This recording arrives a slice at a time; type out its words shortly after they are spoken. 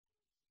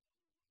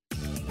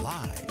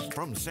Live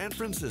from San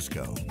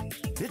Francisco,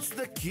 it's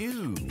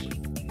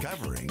theCUBE,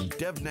 covering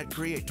DevNet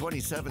Create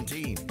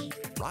 2017.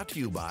 Brought to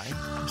you by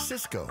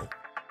Cisco.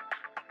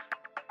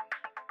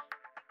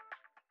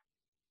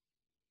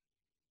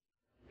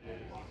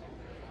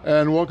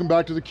 And welcome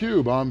back to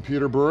theCUBE. I'm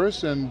Peter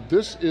Burris, and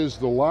this is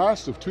the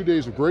last of 2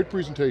 days of great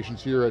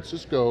presentations here at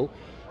Cisco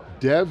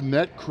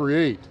DevNet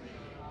Create,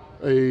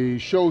 a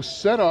show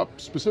set up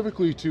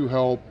specifically to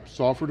help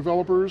software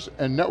developers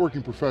and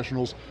networking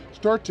professionals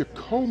start to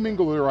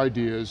commingle their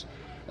ideas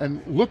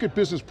and look at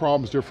business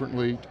problems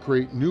differently to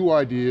create new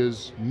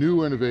ideas,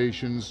 new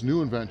innovations,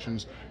 new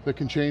inventions that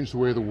can change the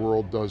way the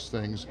world does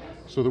things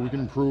so that we can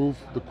improve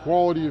the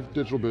quality of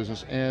digital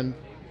business and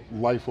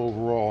life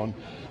overall. And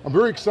I'm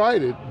very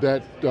excited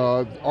that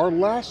our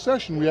last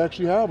session we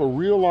actually have a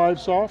real live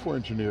software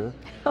engineer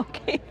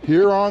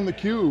here on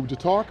theCUBE to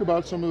talk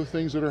about some of the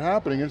things that are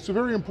happening. And it's a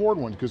very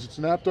important one because it's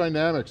an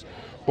AppDynamics.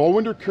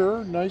 Balwinder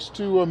Kaur, nice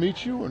to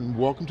meet you and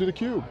welcome to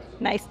theCUBE.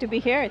 Nice to be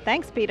here,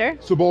 thanks Peter.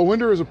 So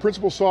Balwinder is a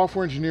principal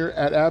software engineer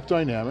at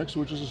AppDynamics,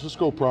 which is a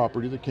Cisco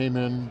property that came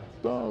in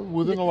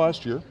within the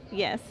last year.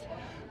 Yes.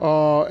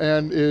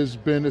 And has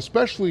been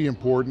especially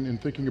important in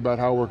thinking about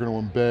how we're going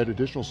to embed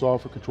additional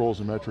software controls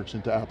and metrics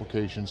into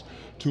applications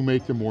to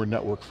make them more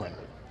network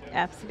friendly.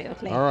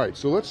 Absolutely. All right,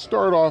 so let's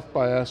start off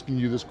by asking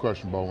you this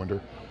question,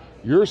 Balwinder.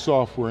 You're a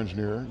software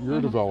engineer, you're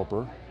a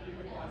developer,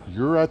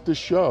 you're at this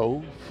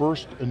show,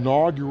 first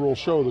inaugural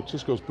show that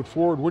Cisco's put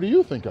forward. What do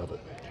you think of it?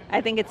 I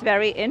think it's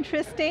very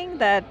interesting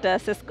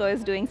that Cisco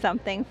is doing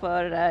something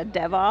for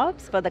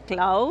DevOps, for the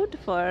cloud,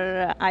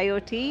 for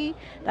IoT,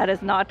 that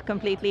is not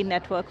completely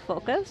network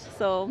focused,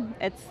 so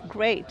it's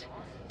great.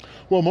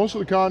 Well, most of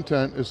the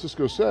content, as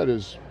Cisco said,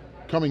 is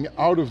coming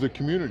out of the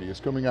community. It's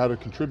coming out of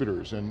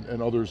contributors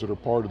and others that are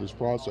part of this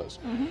process.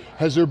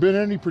 Has there been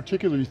any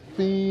particular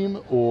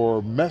theme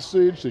or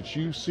message that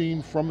you've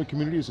seen from the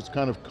community as it's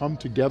kind of come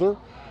together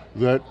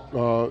that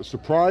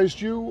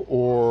surprised you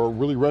or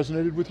really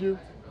resonated with you?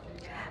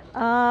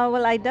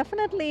 Well, I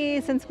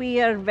definitely, since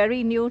we are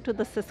very new to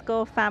the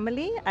Cisco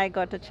family, I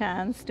got a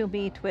chance to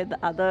meet with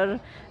other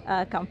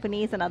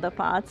companies and other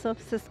parts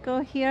of Cisco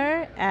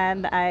here,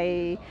 and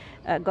I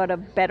got a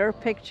better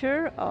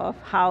picture of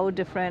how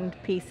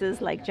different pieces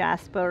like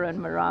Jasper and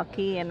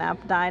Meraki and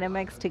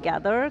AppDynamics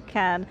together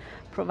can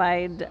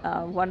provide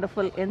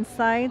wonderful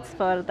insights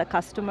for the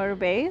customer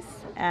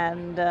base,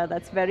 and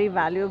that's very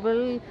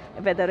valuable,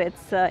 whether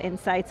it's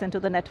insights into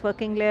the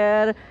networking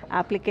layer,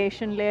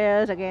 application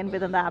layers, again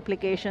within the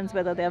applications,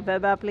 whether they're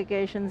web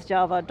applications,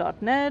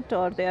 Java.NET,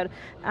 or they're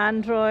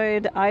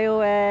Android,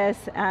 iOS,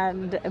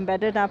 and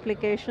embedded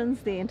applications,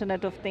 the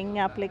Internet of Things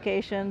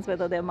applications,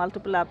 whether they're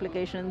multiple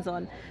applications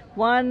on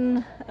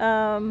one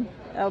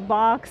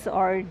box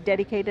or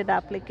dedicated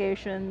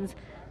applications.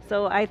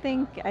 So I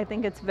think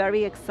it's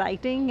very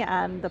exciting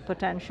and the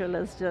potential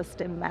is just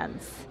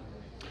immense.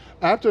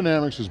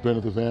 AppDynamics has been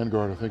at the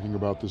vanguard of thinking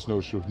about this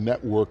notion of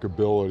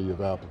networkability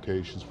of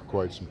applications for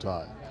quite some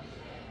time.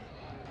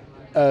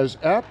 As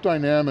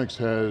AppDynamics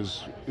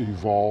has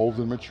evolved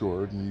and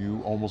matured, and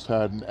you almost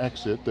had an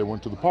exit that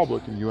went to the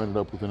public and you ended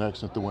up with an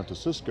exit that went to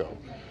Cisco,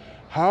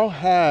 how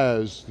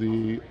has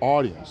the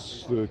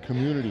audience, the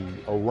community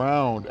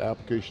around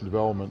application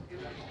development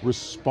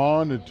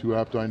responded to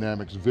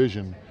AppDynamics'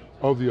 vision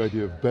of the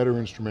idea of better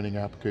instrumenting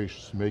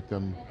applications to make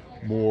them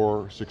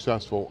more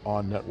successful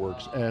on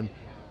networks and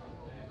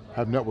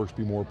have networks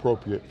be more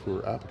appropriate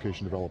for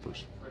application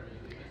developers?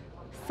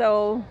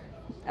 So,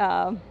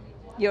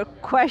 your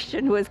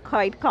question was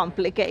quite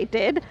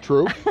complicated.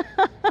 True.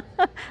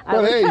 But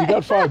hey, you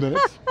got 5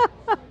 minutes.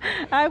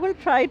 I will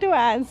try to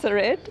answer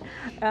it.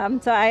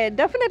 So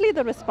definitely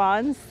the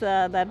response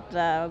that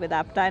with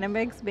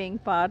AppDynamics being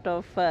part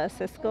of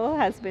Cisco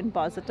has been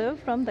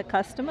positive from the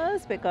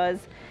customers because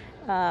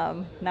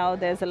now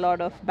there's a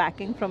lot of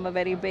backing from a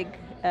very big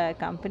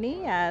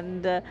company,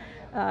 and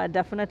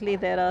definitely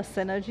there are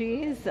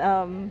synergies.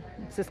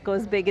 Cisco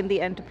is big in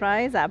the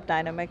enterprise,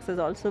 AppDynamics is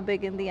also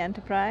big in the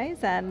enterprise,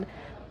 and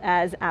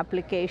as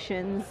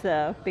applications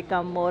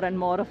become more and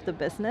more of the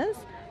business,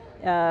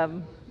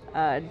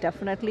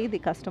 definitely the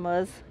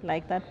customers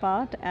like that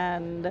part,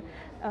 and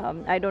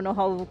I don't know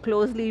how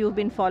closely you've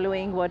been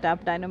following what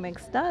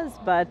AppDynamics does,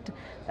 but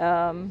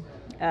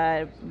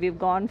we've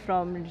gone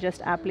from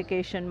just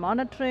application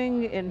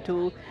monitoring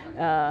into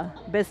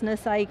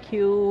business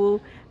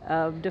IQ,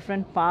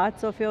 different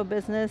parts of your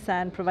business,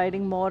 and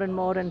providing more and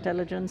more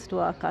intelligence to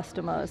our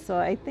customers. So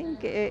I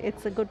think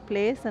it's a good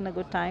place and a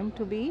good time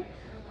to be.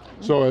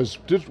 So as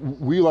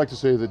we like to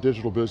say that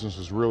digital business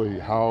is really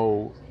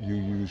how you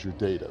use your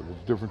data. The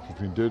difference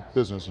between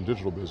business and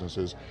digital business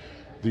is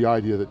the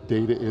idea that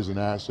data is an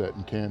asset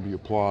and can be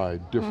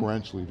applied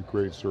differentially to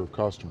create serve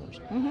customers.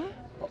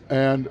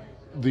 And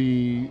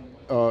the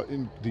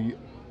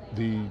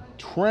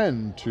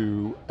trend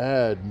to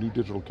add new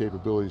digital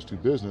capabilities to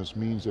business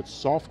means that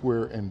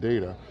software and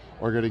data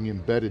are getting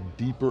embedded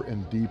deeper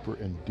and deeper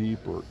and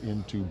deeper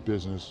into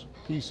business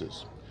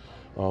pieces,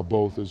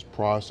 both as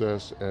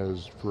process,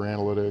 as for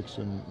analytics,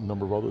 and a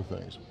number of other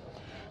things.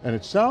 And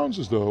it sounds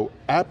as though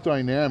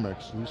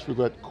AppDynamics, at least for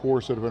that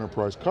core set of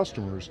enterprise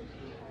customers,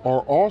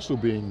 are also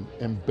being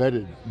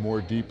embedded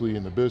more deeply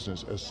in the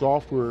business as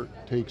software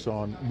takes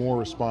on more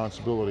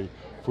responsibility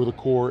for the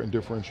core and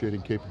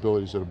differentiating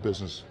capabilities that a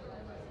business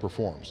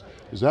performs.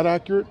 Is that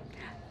accurate?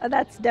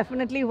 That's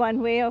definitely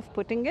one way of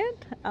putting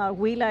it.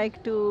 We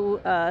like to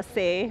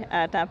say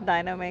at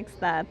AppDynamics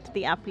that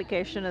the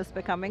application is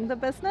becoming the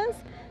business.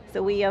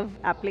 So we have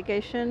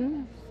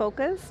application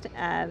focused,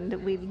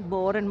 and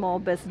more and more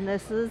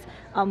businesses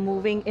are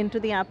moving into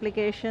the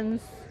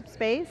applications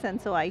space, and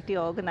so IT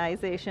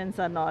organizations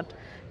are not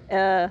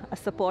a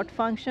support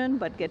function,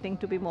 but getting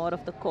to be more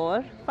of the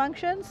core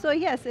function. So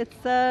yes, it's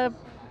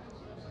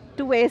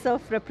two ways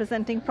of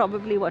representing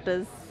probably what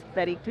is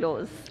very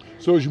close.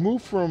 So as you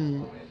move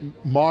from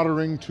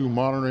monitoring to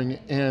monitoring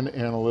and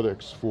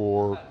analytics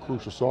for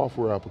crucial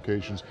software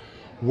applications,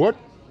 what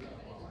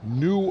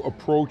new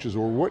approaches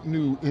or what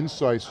new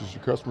insights is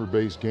your customer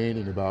base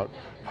gaining about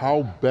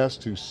how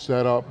best to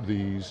set up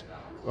these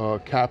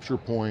capture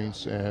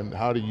points and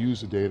how to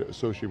use the data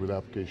associated with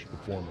application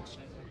performance?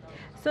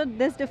 So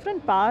there's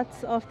different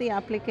parts of the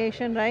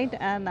application, right?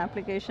 And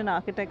application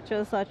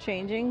architectures are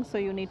changing, so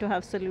you need to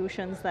have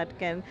solutions that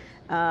can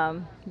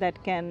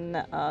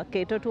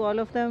cater to all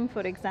of them.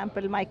 For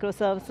example,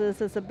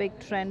 microservices is a big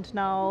trend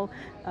now,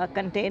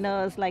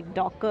 containers like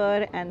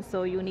Docker, and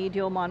so you need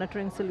your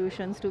monitoring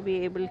solutions to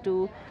be able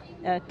to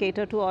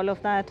cater to all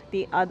of that.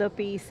 The other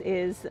piece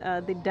is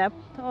the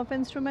depth of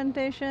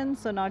instrumentation,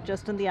 so not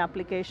just in the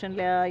application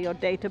layer, your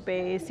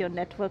database, your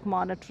network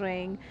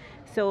monitoring,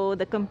 so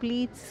the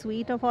complete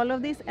suite of all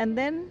of these, and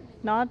then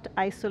not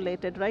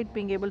isolated, right?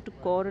 Being able to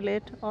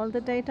correlate all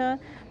the data,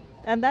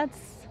 and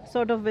that's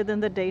sort of within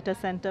the data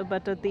center,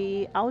 but at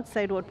the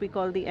outside, what we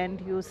call the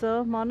end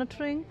user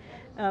monitoring.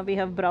 We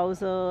have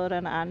browser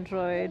and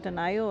Android and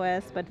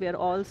iOS, but we are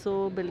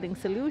also building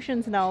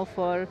solutions now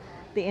for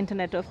the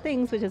Internet of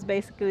Things, which is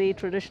basically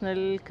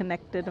traditional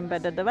connected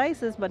embedded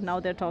devices, but now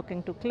they're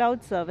talking to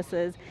cloud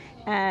services.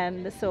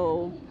 And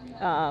so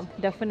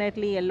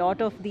definitely a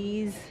lot of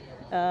these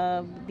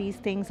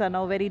things are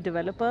now very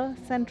developer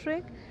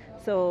centric.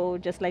 So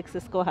just like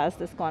Cisco has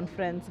this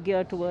conference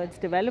geared towards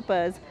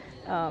developers,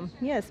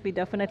 yes, we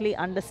definitely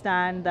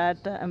understand that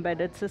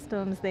embedded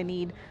systems, they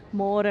need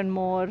more and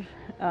more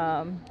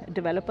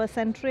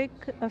developer-centric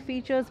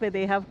features where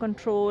they have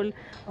control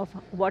of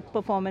what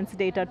performance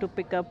data to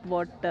pick up,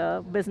 what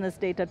business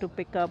data to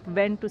pick up,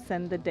 when to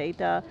send the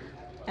data.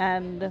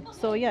 And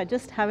so yeah,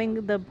 just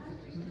having the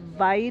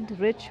wide,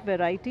 rich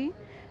variety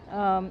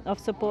of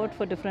support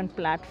for different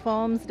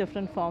platforms,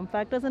 different form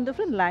factors, and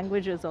different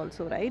languages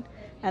also, right?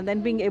 And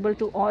then being able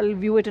to all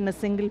view it in a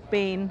single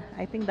pane,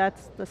 I think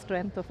that's the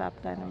strength of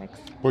AppDynamics.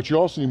 But you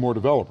also need more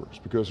developers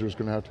because there's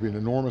going to have to be an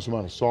enormous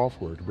amount of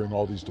software to bring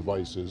all these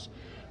devices,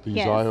 these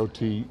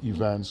IoT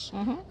events,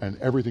 and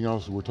everything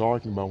else that we're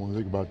talking about when we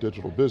think about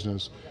digital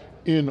business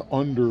in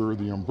under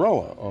the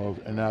umbrella of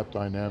an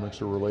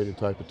AppDynamics or related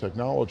type of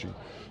technology.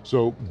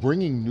 So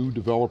bringing new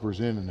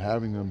developers in and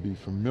having them be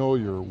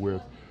familiar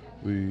with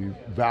the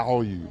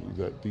value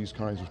that these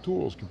kinds of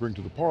tools can bring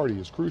to the party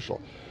is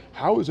crucial.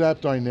 How is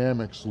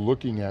AppDynamics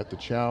looking at the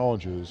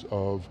challenges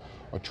of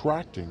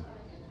attracting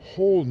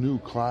whole new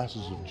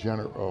classes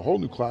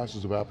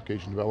of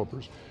application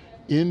developers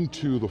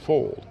into the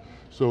fold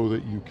so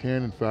that you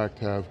can in fact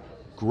have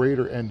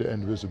greater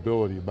end-to-end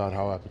visibility about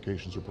how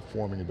applications are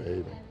performing and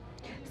behaving?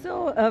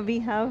 So we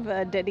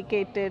have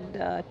dedicated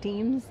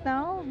teams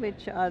now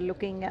which are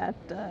looking at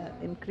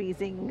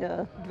increasing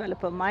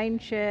developer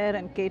mindshare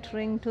and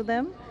catering to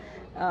them.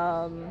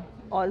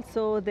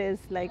 Also there's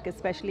like,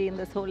 especially in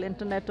this whole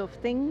Internet of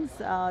Things,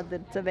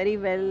 that's a very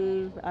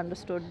well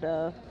understood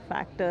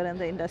factor in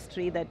the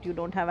industry that you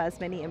don't have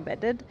as many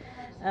embedded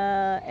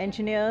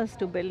engineers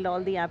to build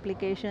all the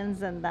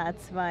applications, and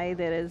that's why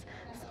there is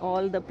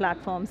all the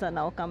platforms are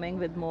now coming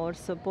with more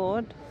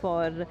support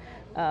for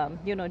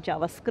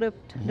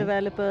JavaScript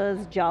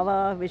developers,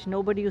 Java, which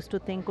nobody used to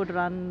think would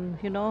run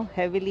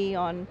heavily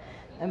on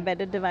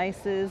embedded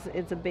devices.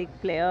 It's a big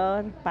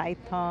player,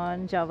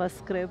 Python,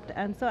 JavaScript,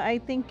 and so I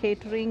think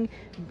catering,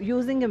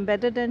 using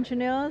embedded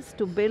engineers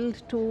to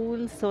build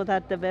tools so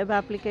that the web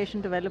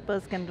application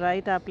developers can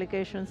write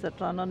applications that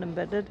run on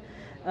embedded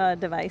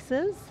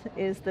devices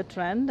is the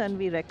trend, and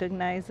we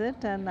recognize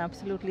it and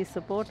absolutely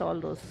support all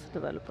those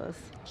developers.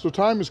 So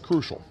time is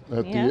crucial,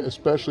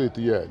 especially at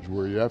the edge,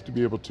 where you have to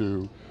be able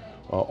to,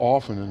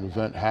 often an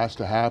event has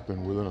to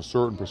happen within a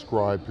certain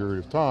prescribed period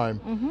of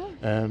time,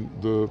 and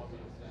the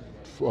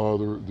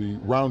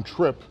round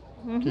trip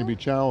can be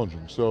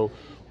challenging. So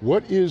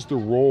what is the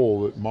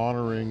role that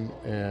monitoring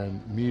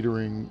and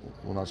metering,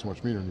 well not so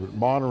much metering, but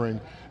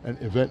monitoring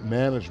and event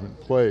management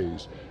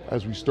plays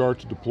as we start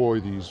to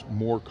deploy these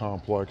more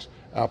complex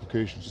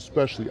applications,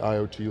 especially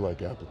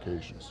IoT-like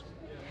applications?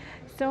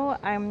 So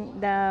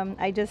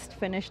I just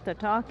finished the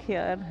talk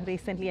here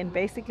recently, and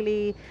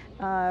basically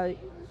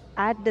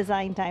at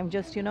design time,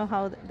 just you know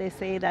how they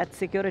say that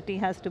security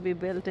has to be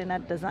built in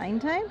at design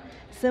time?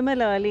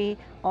 Similarly,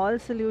 all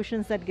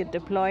solutions that get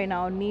deployed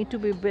now need to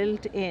be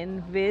built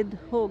in with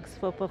hooks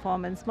for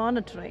performance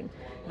monitoring,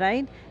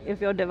 right?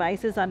 If your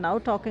devices are now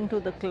talking to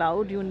the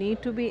cloud, you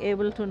need to be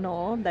able to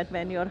know that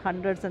when your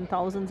hundreds and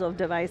thousands of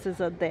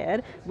devices are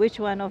there, which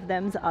one of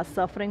them are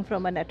suffering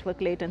from a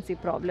network latency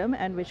problem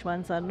and which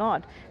ones are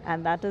not.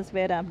 And that is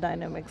where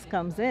AppDynamics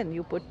comes in.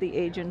 You put the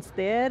agents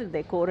there,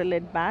 they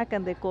correlate back,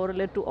 and they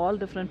correlate to all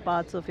different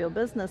parts of your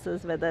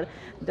businesses, whether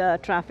the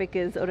traffic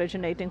is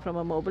originating from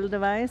a mobile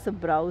device, a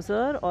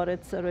browser, or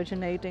it's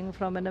originating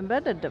from an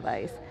embedded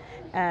device.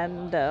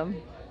 And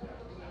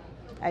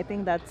I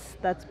think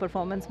that's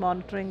performance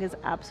monitoring is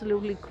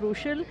absolutely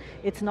crucial.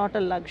 It's not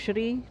a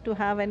luxury to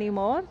have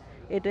anymore.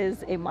 It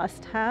is a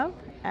must-have,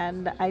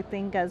 and I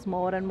think as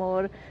more and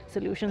more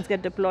solutions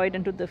get deployed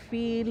into the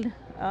field,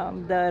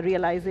 the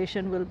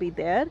realization will be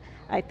there.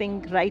 I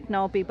think right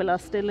now people are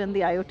still in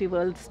the IoT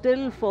world,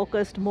 still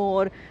focused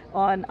more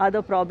on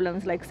other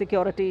problems like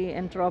security,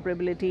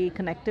 interoperability,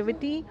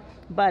 connectivity,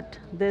 but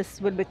this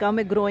will become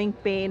a growing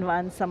pain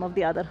once some of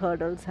the other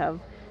hurdles have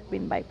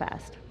been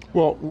bypassed.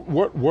 Well,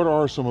 what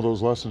are some of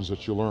those lessons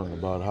that you learn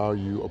about how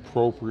you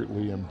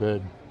appropriately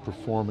embed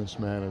performance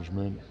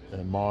management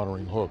and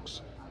monitoring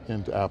hooks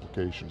into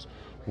applications?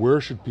 Where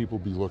should people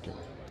be looking?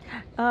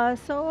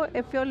 So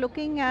if you're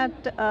looking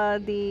at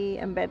the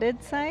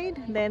embedded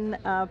side, then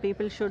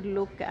people should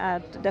look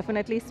at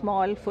definitely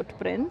small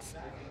footprints.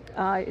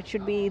 It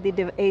should be,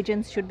 the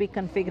agents should be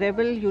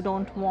configurable. You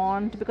don't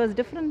want, because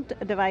different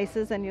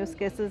devices and use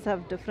cases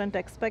have different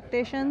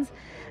expectations.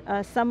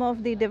 Some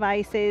of the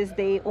devices,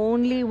 they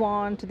only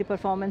want the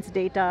performance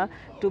data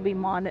to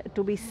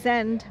be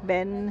sent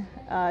when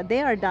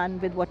they are done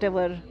with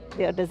whatever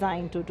they are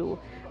designed to do.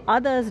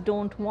 Others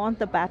don't want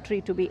the battery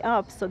to be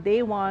up, so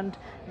they want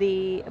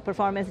the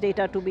performance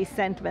data to be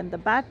sent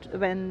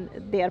when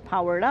they are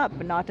powered up,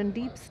 not in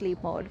deep sleep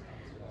mode.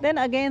 Then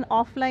again,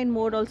 offline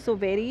mode also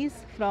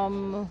varies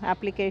from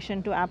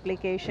application to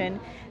application.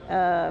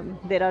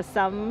 There are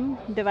some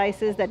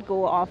devices that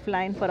go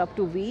offline for up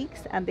to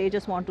weeks and they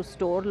just want to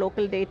store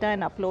local data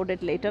and upload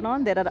it later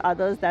on. There are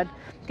others that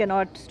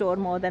cannot store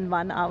more than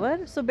 1 hour.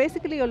 So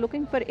basically you're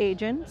looking for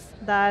agents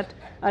that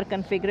are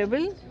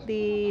configurable.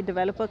 The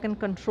developer can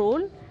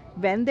control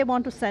when they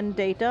want to send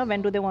data,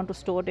 when do they want to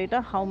store data,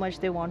 how much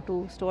they want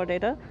to store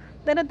data.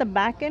 Then at the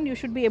back end, you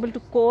should be able to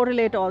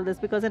correlate all this,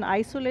 because in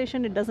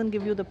isolation, it doesn't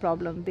give you the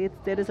problem.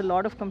 There is a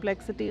lot of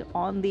complexity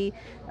on the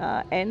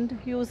end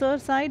user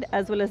side,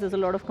 as well as there's a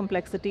lot of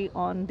complexity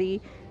on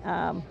the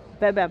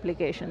web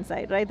application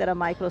side, right? There are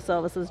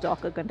microservices,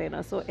 Docker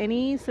containers. So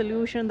any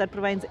solution that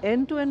provides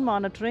end-to-end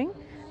monitoring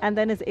and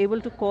then is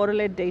able to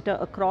correlate data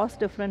across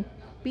different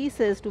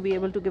pieces to be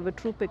able to give a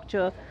true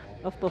picture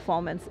of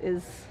performance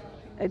is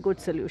a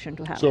good solution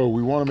to have. So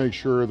we want to make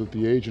sure that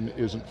the agent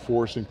isn't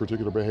forcing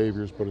particular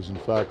behaviors, but is in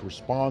fact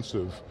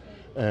responsive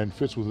and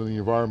fits within the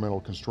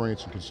environmental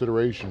constraints and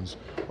considerations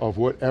of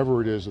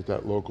whatever it is that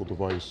that local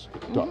device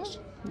does.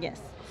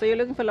 Yes, so you're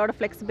looking for a lot of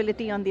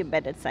flexibility on the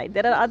embedded side.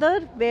 There are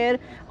other where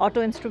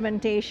auto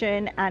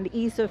instrumentation and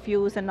ease of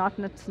use and not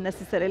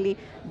necessarily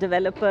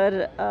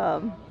developer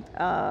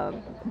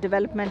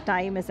development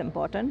time is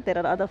important. There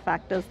are other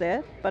factors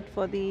there, but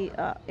for the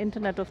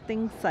Internet of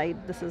Things side,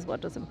 this is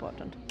what is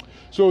important.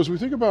 So as we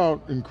think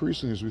about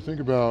increasingly, as we think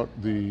about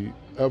the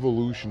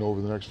evolution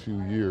over the next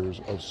few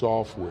years of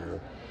software,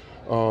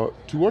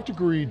 to what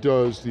degree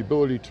does the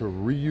ability to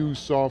reuse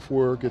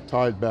software get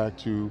tied back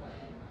to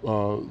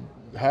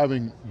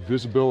having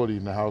visibility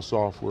into how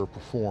software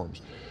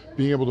performs?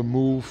 Being able to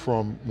move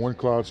from one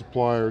cloud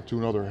supplier to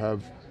another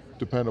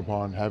depend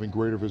upon having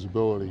greater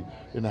visibility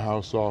into how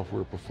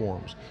software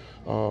performs.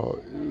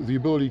 The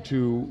ability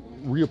to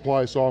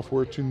reapply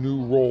software to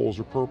new roles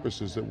or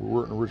purposes that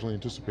weren't originally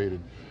anticipated,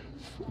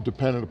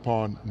 dependent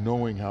upon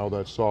knowing how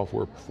that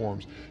software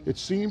performs. It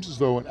seems as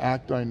though an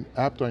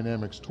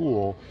AppDynamics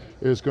tool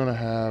is going to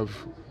have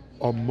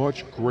a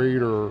much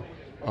greater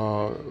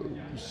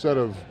set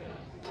of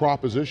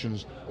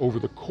propositions over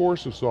the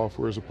course of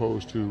software as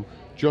opposed to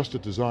just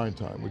at design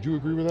time. Would you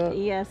agree with that?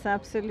 Yes,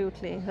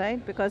 absolutely,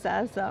 right? Because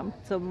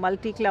so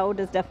multi-cloud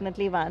is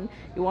definitely one.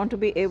 You want to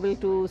be able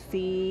to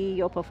see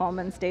your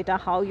performance data,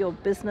 how your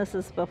business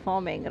is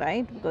performing,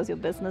 right? Because your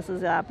business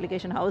is an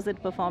application, how is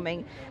it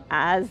performing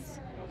as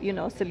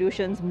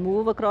solutions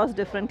move across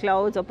different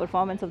clouds or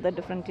performance of the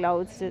different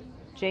clouds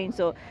change.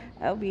 So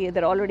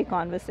there are already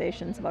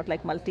conversations about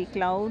like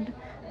multi-cloud,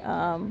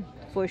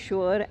 for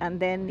sure, and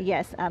then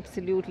yes,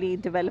 absolutely,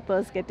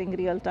 developers getting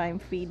real-time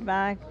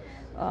feedback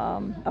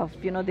of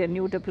their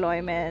new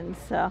deployments.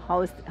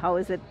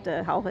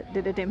 How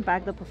did it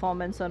impact the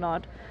performance or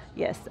not?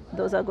 Yes,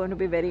 those are going to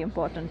be very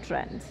important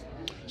trends.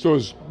 So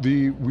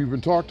we've been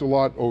talked a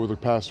lot over the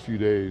past few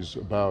days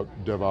about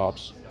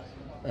DevOps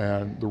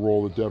and the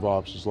role that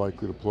DevOps is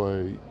likely to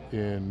play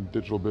in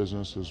digital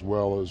business as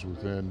well as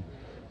within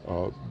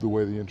the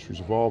way the industry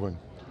is evolving.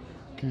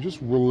 Can you just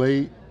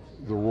relate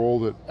the role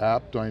that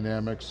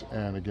AppDynamics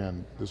and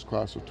again, this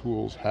class of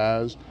tools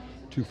has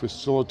to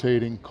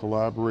facilitating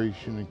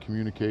collaboration and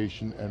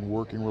communication and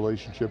working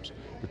relationships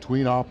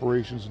between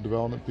operations and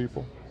development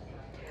people?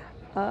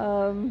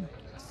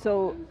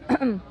 So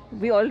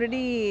we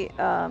already,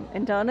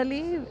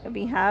 internally,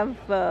 we have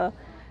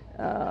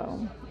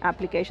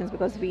applications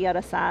because we are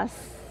a SaaS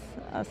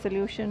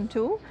solution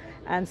too.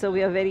 And so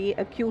we are very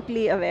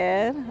acutely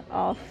aware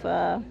of,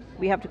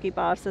 we have to keep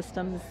our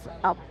systems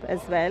up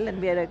as well,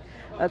 and we are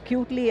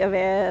acutely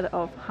aware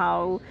of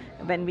how,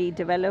 when we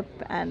develop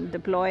and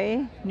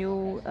deploy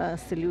new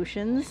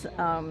solutions,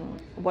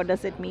 what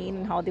does it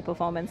mean, how the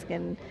performance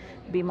can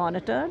be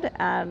monitored,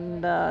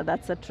 and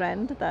that's a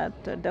trend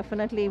that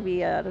definitely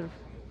we are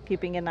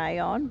keeping an eye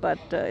on, but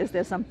is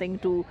there something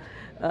to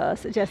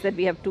suggest that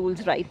we have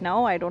tools right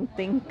now? I don't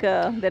think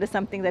there is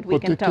something that we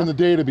can talk. But can the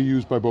data be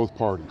used by both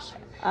parties?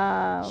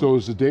 So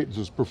is the data,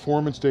 does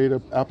performance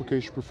data,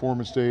 application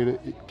performance data,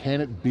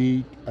 can it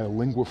be a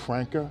lingua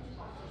franca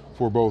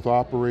for both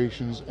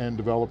operations and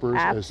developers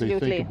as they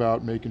think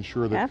about making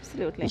sure that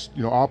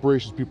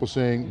operations people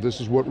saying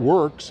this is what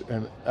works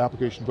and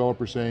application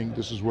developers saying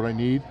this is what I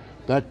need,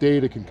 that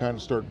data can kind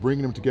of start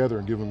bringing them together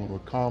and giving them a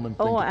common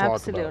thing to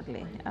talk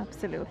about.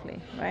 Absolutely,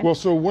 right. Well,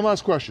 so one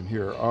last question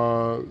here.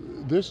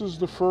 This is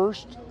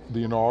the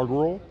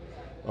inaugural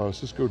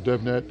Cisco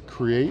DevNet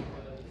Create.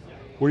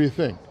 What do you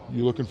think?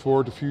 You looking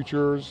forward to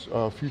future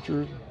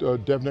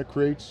DevNet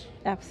Creates?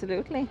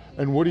 Absolutely.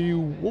 And what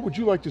would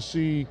you like to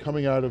see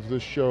coming out of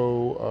this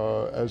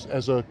show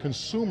as a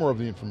consumer of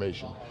the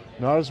information,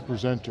 not as a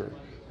presenter,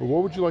 but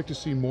what would you like to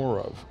see more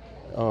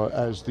of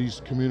as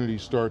these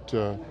communities start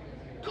to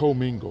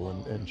commingle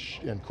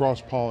and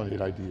cross-pollinate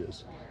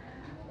ideas?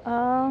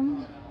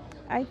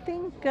 I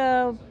think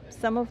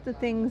some of the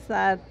things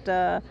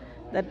that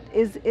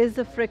is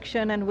a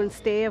friction and will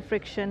stay a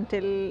friction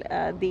till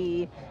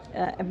the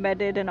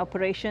embedded and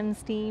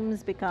operations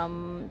teams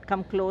come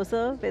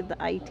closer with the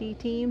IT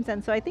teams,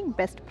 and so I think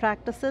best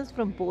practices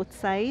from both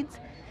sides,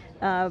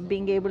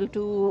 being able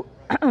to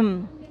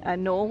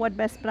know what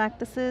best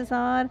practices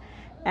are,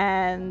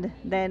 and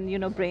then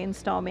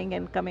brainstorming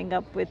and coming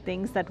up with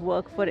things that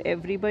work for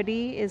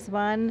everybody is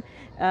one,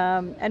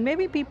 and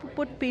maybe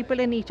put people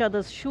in each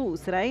other's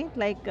shoes, right?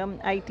 Like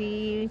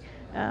IT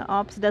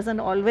ops doesn't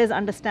always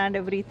understand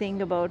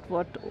everything about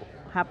what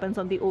happens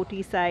on the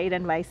OT side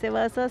and vice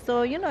versa.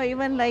 So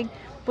even like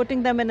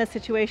putting them in a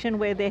situation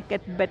where they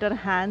get better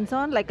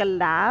hands-on, like a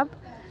lab,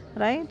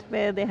 right,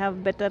 where they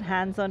have better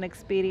hands-on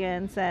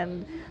experience,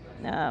 and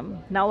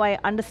now I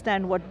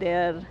understand what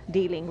they're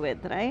dealing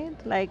with, right?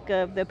 Like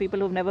there are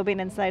people who've never been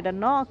inside a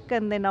NOC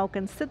and they now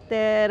can sit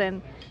there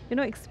and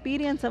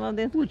experience some of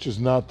this. Which is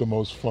not the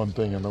most fun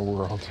thing in the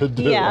world to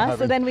do. Yeah,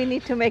 so then we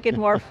need to make it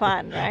more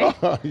fun, right?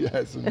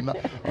 Yes, a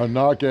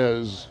NOC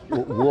as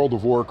World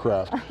of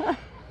Warcraft.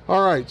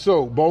 All right,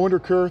 so Balwinder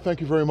Kaur,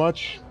 thank you very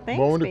much. Thanks,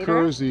 Balwinder Peter.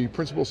 Kaur is the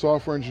principal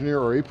software engineer,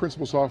 or a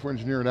principal software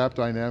engineer at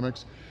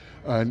AppDynamics.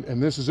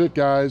 And this is it,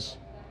 guys.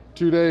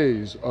 2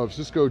 days of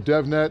Cisco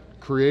DevNet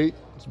Create.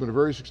 It's been a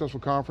very successful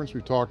conference.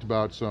 We've talked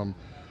about some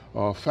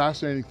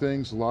fascinating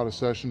things, a lot of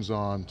sessions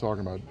on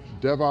talking about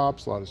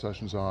DevOps, a lot of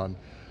sessions on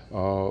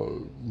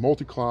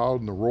multi-cloud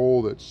and the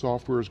role that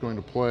software is going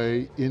to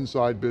play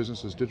inside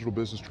business as digital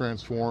business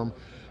transform.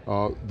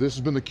 This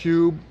has been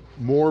theCUBE.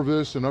 More of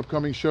this in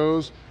upcoming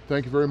shows.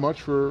 Thank you very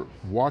much for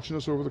watching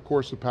us over the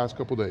course of the past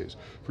couple days.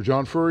 For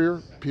John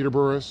Furrier, Peter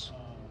Burris,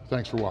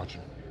 thanks for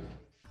watching.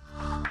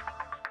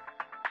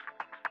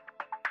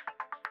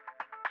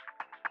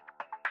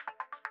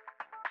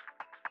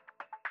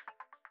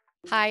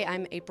 Hi,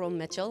 I'm April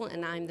Mitchell,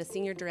 and I'm the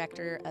Senior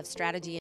Director of Strategy